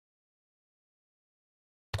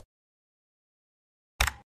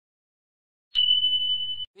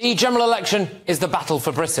The general election is the battle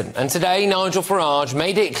for Britain, and today Nigel Farage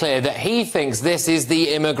made it clear that he thinks this is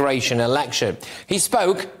the immigration election. He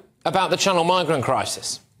spoke about the Channel migrant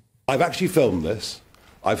crisis. I've actually filmed this.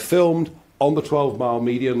 I've filmed on the 12-mile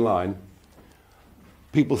median line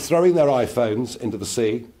people throwing their iPhones into the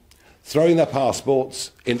sea, throwing their passports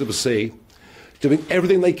into the sea, doing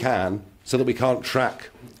everything they can so that we can't track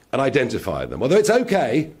and identify them. Although it's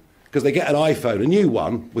OK, because they get an iPhone, a new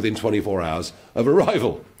one, within 24 hours of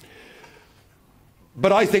arrival.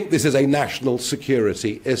 But I think this is a national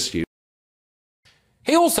security issue.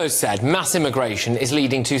 He also said mass immigration is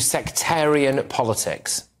leading to sectarian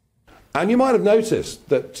politics. And you might have noticed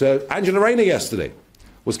that Angela Rayner yesterday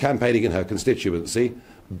was campaigning in her constituency,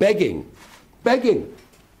 begging a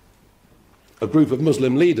group of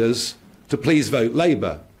Muslim leaders to please vote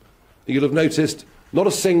Labour. You'll have noticed not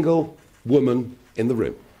a single woman in the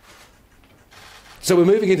room. So we're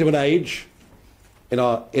moving into an age in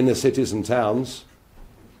our inner cities and towns,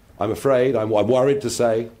 I'm afraid, I'm worried to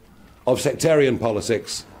say, of sectarian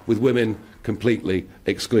politics with women completely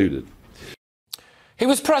excluded. He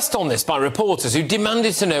was pressed on this by reporters who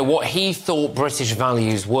demanded to know what he thought British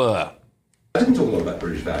values were. I didn't talk a lot about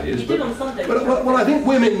British values, but I think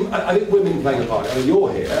women play a part. I mean,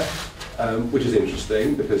 you're here, which is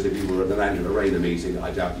interesting, because if you were at an Angela Rayner meeting,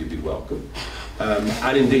 I doubt you'd be welcome.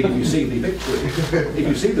 And indeed, if you see the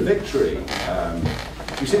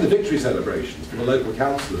victory celebrations from the local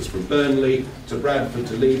councillors, from Burnley to Bradford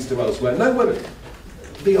to Leeds to elsewhere, no women.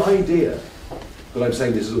 The idea that I'm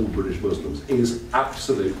saying this is all British Muslims is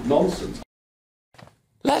absolute nonsense.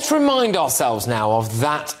 Let's remind ourselves now of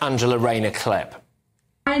that Angela Rayner clip.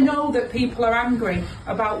 I know that people are angry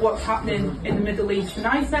about what's happening in the Middle East, and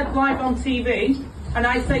I said live on TV, and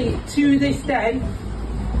I say to this day,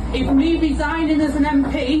 if me resigning as an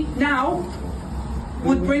MP now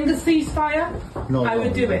would bring a ceasefire, I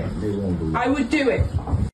would do it. I would do it.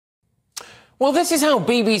 Well, this is how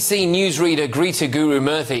BBC newsreader Greta Guru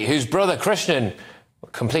Murthy, whose brother Krishnan,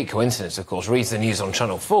 complete coincidence of course, reads the news on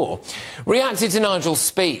Channel 4, reacted to Nigel's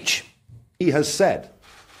speech. He has said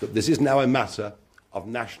that this is now a matter of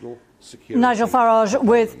national security. Nigel Farage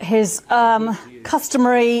with his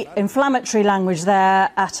customary inflammatory language there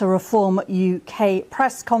at a Reform UK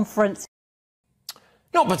press conference.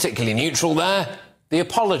 Not particularly neutral there. The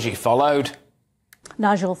apology followed.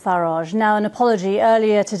 Nigel Farage. Now, an apology.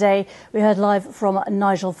 Earlier today, we heard live from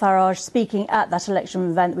Nigel Farage speaking at that election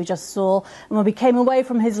event we just saw. And when we came away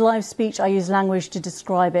from his live speech, I used language to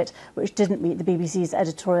describe it, which didn't meet the BBC's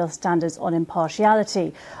editorial standards on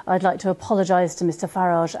impartiality. I'd like to apologise to Mr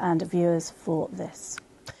Farage and viewers for this.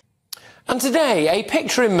 And today, a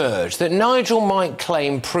picture emerged that Nigel might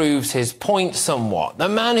claim proves his point somewhat. The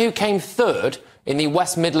man who came third in the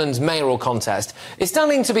West Midlands mayoral contest is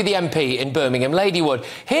standing to be the MP in Birmingham Ladywood.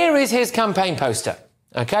 Here is his campaign poster.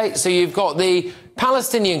 OK, so you've got the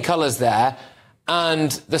Palestinian colours there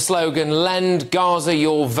and the slogan, "Lend Gaza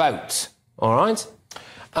your vote." All right?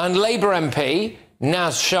 And Labour MP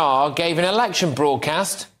Naz Shah gave an election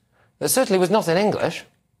broadcast that certainly was not in English.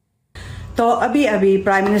 तो अभी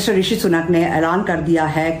prime minister Rishi Sunak ने ऐलान कर दिया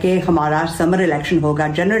है कि हमारा summer election होगा,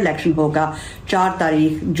 जनरल इलेक्शन होगा 4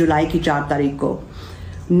 तारीख जुलाई की 4 तारीख को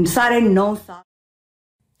 9.5 साल.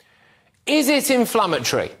 Is it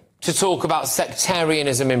inflammatory to talk about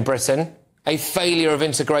sectarianism in Britain, a failure of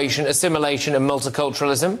integration, assimilation and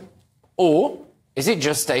multiculturalism? Or is it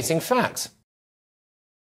just stating facts?